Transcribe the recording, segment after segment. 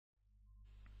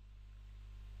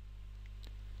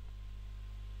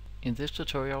In this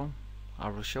tutorial I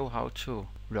will show how to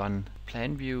run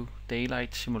plan view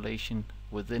daylight simulation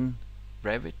within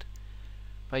Revit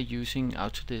by using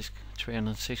Autodesk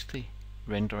 360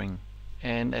 rendering.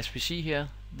 And as we see here,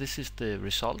 this is the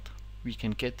result. We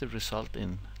can get the result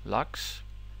in logs,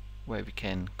 where we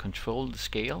can control the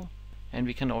scale, and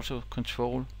we can also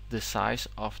control the size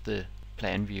of the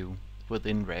plan view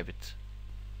within Revit.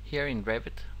 Here in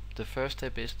Revit, the first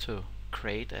step is to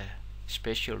create a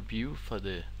special view for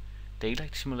the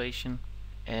daylight simulation,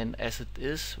 and as it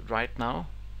is right now,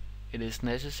 it is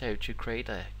necessary to create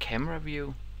a camera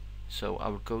view. So I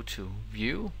will go to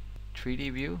View,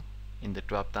 3D View, in the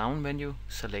drop down menu,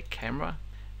 select Camera,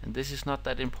 and this is not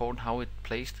that important how it's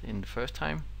placed in the first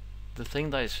time. The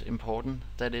thing that is important,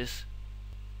 that is,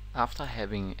 after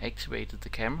having activated the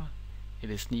camera, it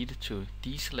is needed to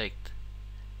deselect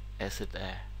as it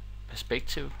a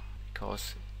perspective,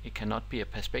 because it cannot be a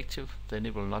perspective, then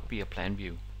it will not be a plan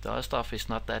view. The other stuff is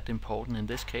not that important in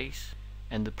this case,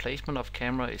 and the placement of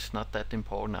camera is not that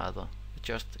important either.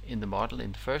 Just in the model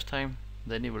in the first time,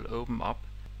 then it will open up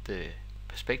the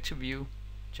perspective view,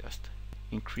 just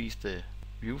increase the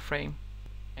view frame,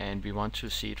 and we want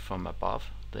to see it from above.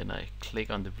 Then I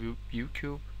click on the view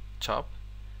cube top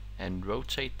and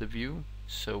rotate the view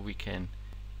so we can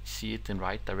see it in the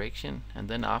right direction, and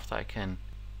then after I can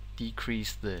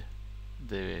decrease the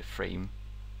frame.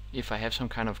 If I have some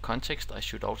kind of context, I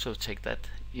should also take that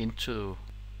into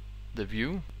the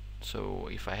view. So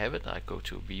if I have it, I go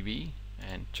to VV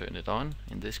and turn it on.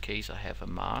 In this case I have a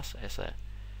Mars as a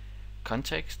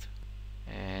context,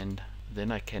 and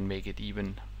then I can make it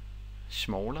even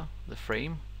smaller, the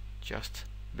frame, just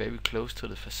very close to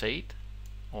the facade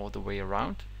all the way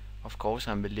around. Of course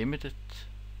I'm limited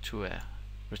to a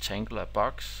rectangular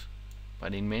box,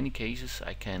 but in many cases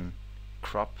I can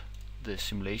crop the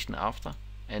simulation after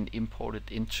and import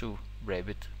it into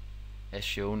Revit as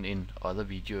shown in other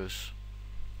videos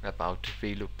about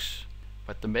VLOOKs,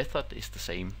 but the method is the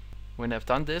same. When I've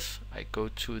done this, I go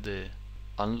to the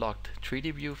unlocked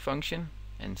 3D view function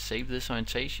and save this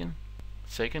orientation.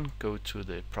 Second, go to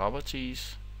the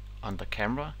properties. Under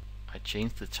camera, I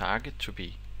change the target to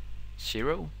be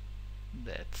 0.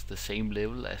 That's the same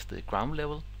level as the ground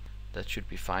level. That should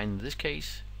be fine in this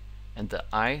case. And the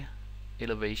eye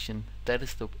elevation, that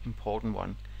is the important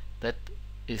one. That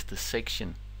is the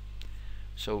section.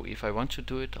 So if I want to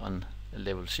do it on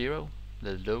level 0,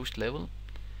 the lowest level,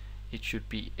 it should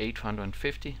be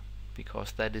 850,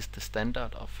 because that is the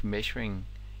standard of measuring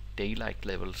daylight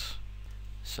levels.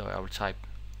 So I will type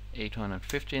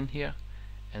 850 in here,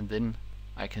 and then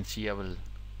I can see I will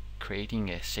creating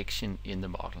a section in the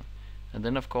model. And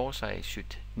then of course I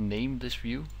should name this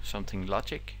view something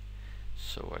logic,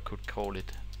 so I could call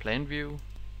it plan view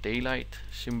daylight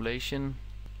simulation,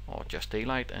 or just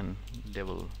daylight and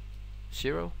level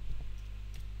 0,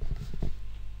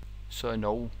 so I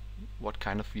know what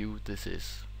kind of view this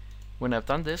is. When I've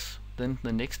done this, then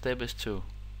the next step is to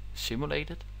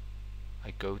simulate it.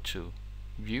 I go to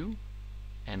View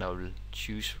and I will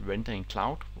choose Render in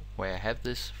Cloud, where I have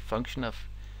this function of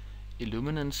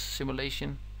Illuminance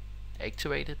simulation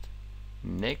activated.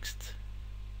 Next,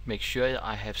 make sure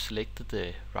I have selected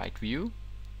the right view.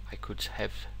 I could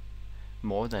have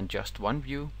more than just one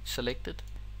view selected.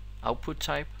 Output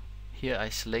type, here I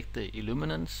select the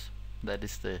Illuminance, that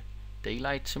is the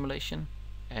daylight simulation,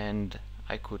 and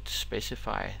I could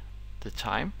specify the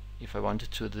time. If I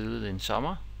wanted to do it in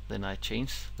summer, then I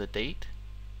change the date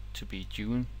to be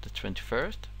June the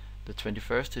 21st. The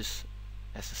 21st is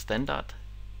as a standard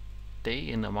day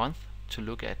in a month to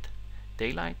look at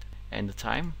daylight, and the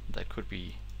time, that could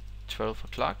be 12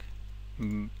 o'clock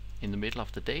in the middle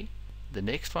of the day. The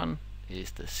next one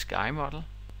is the sky model.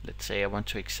 Let's say I want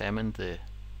to examine the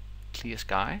clear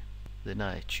sky, then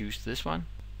I choose this one.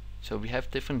 So we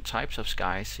have different types of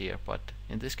skies here, but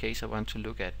in this case I want to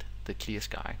look at the clear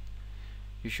sky.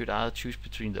 You should either choose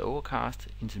between the overcast,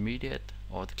 intermediate,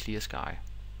 or the clear sky.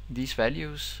 These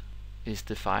values is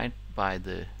defined by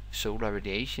the solar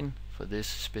radiation for this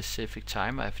specific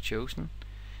time I have chosen.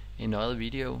 In another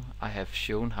video I have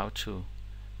shown how to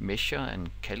measure and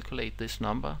calculate this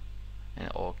number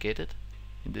or get it.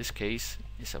 In this case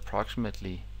it's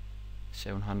approximately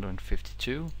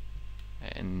 752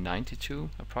 and 92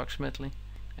 approximately,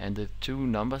 and the two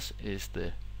numbers is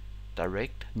the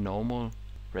direct normal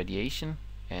radiation,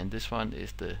 and this one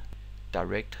is the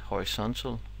direct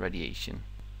horizontal radiation.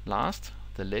 Last,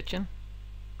 the legend.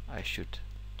 I should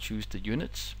choose the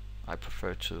units. I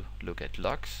prefer to look at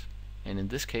logs, and in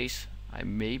this case I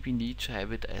maybe need to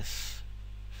have it as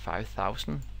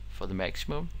 5000 for the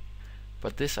maximum.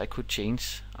 but this I could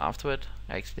change afterward.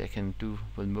 Actually I can do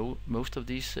with most of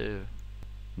these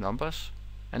numbers.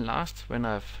 And last, when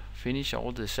I've finished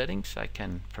all the settings, I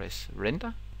can press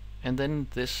render, and then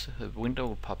this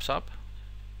window pops up,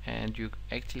 and you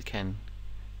actually can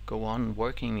go on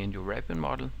working in your Revit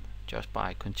model just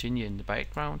by continuing in the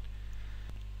background.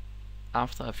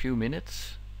 After a few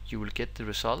minutes you will get the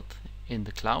result in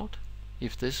the cloud.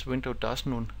 If this window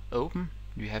doesn't open,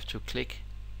 you have to click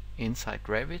inside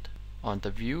Revit on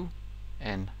the view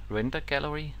and render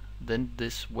gallery, then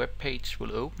this web page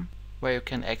will open where you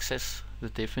can access the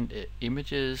different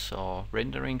images or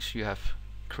renderings you have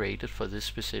created for this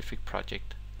specific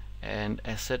project. And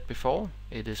as said before,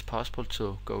 it is possible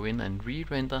to go in and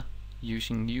re-render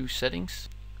using new settings.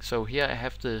 So here I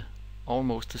have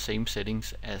almost the same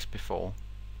settings as before.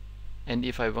 And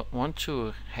if I want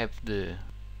to have the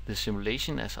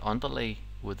simulation as underlay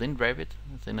within Revit,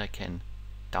 then I can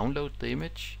download the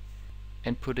image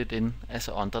and put it in as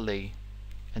an underlay.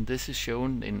 And this is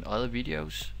shown in other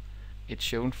videos. It's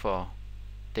shown for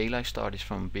daylight studies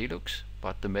from Velux,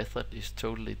 but the method is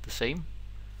totally the same.